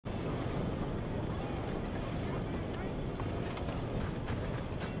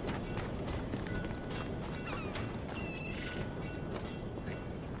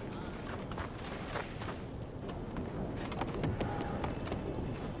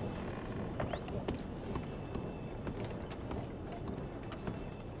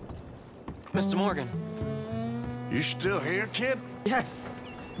Mr. Morgan. You still here, kid? Yes.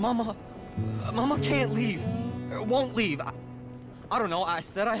 Mama can't leave. Won't leave. I don't know. I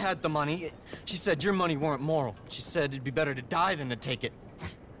said I had the money. She said your money weren't moral. She said it'd be better to die than to take it.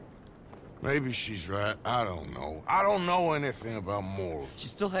 Maybe she's right. I don't know. I don't know anything about morals.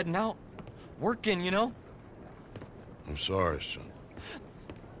 She's still heading out. Working, you know? I'm sorry, son.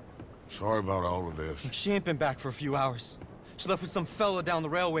 Sorry about all of this. She ain't been back for a few hours. She left with some fella down the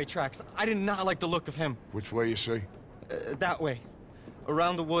railway tracks. I did not like the look of him. Which way you say? That way.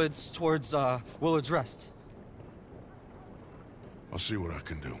 Around the woods towards, Willard's Rest. I'll see what I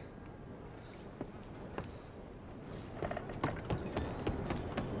can do.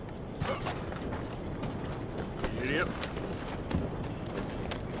 Idiot.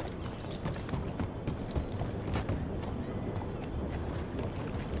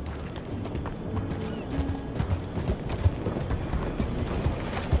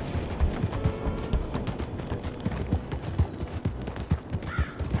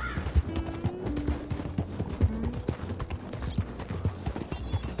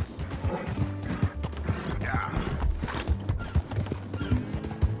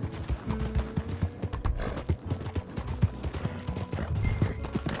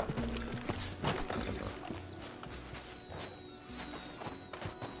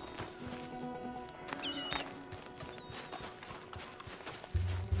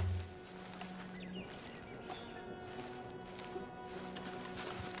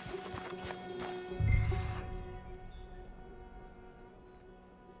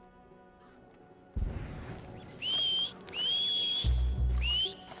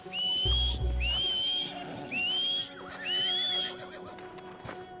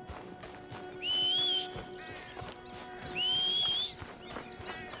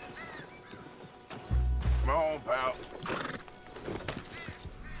 Come on, pal.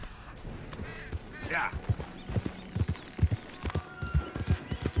 Yeah.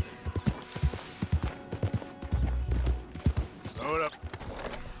 Load up.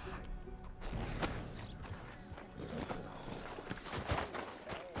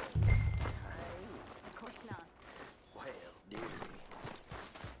 Of course not. Well, dearie,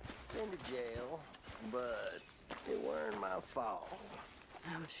 been to jail, but it weren't my fault.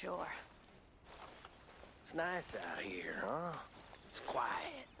 I'm sure. It's nice out here, huh? It's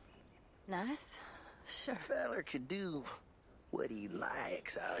quiet. Nice? Sure. Feller could do what he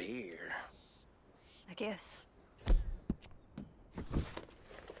likes out here. I guess.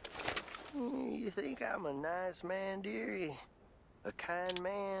 You think I'm a nice man, dearie? A kind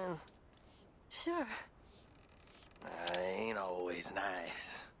man? Sure. I ain't always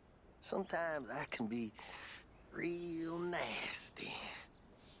nice. Sometimes I can be real nasty.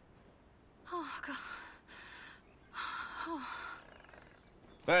 Oh, God. Oh.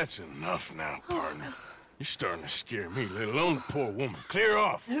 That's enough now, partner. You're starting to scare me, let alone the poor woman. Clear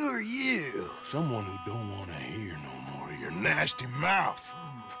off. Who are you? Someone who don't want to hear no more of your nasty mouth.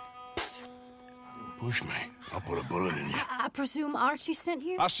 Push me. I'll put a bullet in you. I presume Archie sent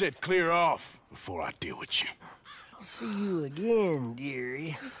you? I said clear off before I deal with you. I'll see you again,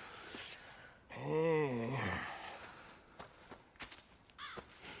 dearie.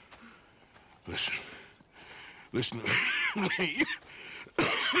 Listen. Listen to me.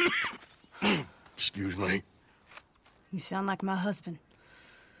 Excuse me. You sound like my husband.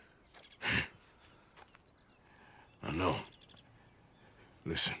 I know.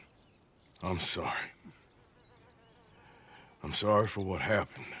 Listen, I'm sorry. I'm sorry for what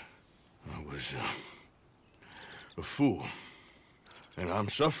happened. I was, a fool. And I'm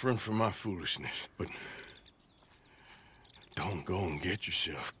suffering for my foolishness. But don't go and get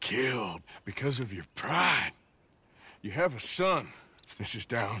yourself killed because of your pride. You have a son, Mrs.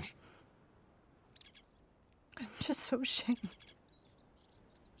 Downs. I'm just so ashamed.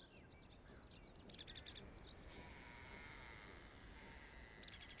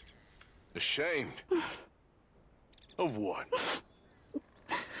 Ashamed? Of what?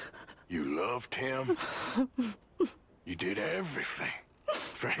 You loved him? You did everything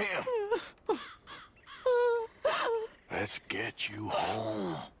for him. Let's get you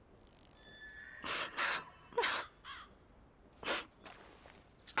home.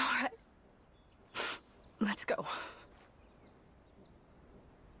 All right. Let's go.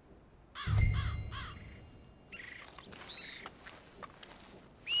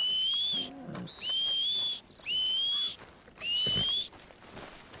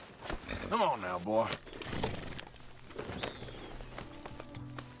 Come on now, boy.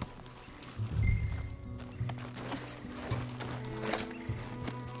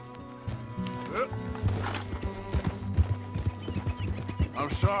 I'm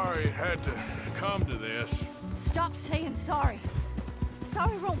sorry it had to come to this. Stop saying sorry.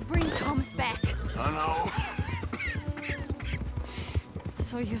 Sorry won't bring Thomas back. I know.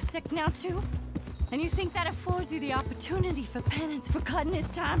 So you're sick now, too? And you think that affords you the opportunity for penance for cutting his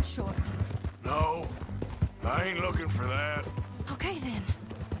time short? No, I ain't looking for that. Okay, then.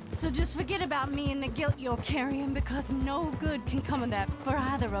 So just forget about me and the guilt you're carrying, because no good can come of that for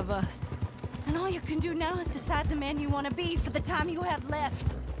either of us. And all you can do now is decide the man you want to be for the time you have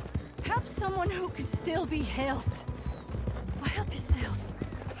left. Help someone who can still be helped. Or help yourself.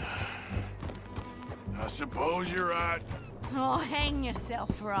 I suppose you're right. Oh, hang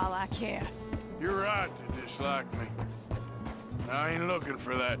yourself for all I care. You're right to dislike me. I ain't looking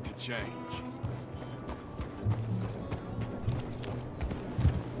for that to change.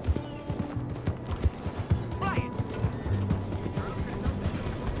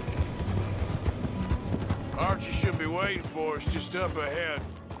 Archie should be waiting for us just up ahead.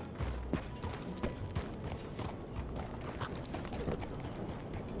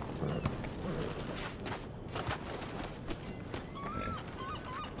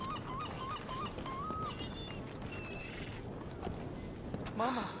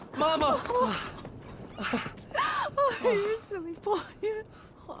 Mama! Mama! Oh, you silly boy.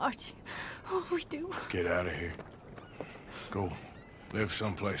 Oh, Archie. Oh, we do. Get out of here. Go. Live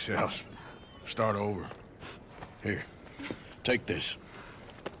someplace else. Start over. Here. Take this.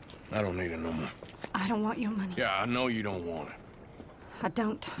 I don't need it no more. I don't want your money. Yeah, I know you don't want it. I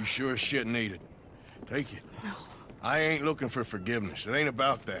don't. You sure as shit need it. Take it. No. I ain't looking for forgiveness. It ain't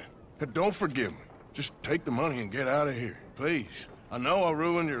about that. But don't forgive me. Just take the money and get out of here. Please. I know I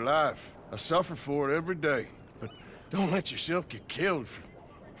ruined your life. I suffer for it every day. But don't let yourself get killed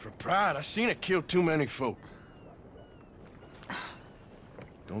for pride. I seen it kill too many folk.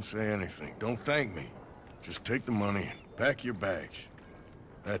 Don't say anything. Don't thank me. Just take the money and pack your bags.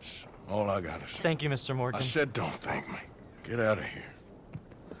 That's all I gotta say. Thank you, Mr. Morgan. I said don't thank me. Get out of here.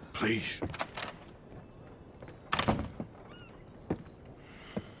 Please.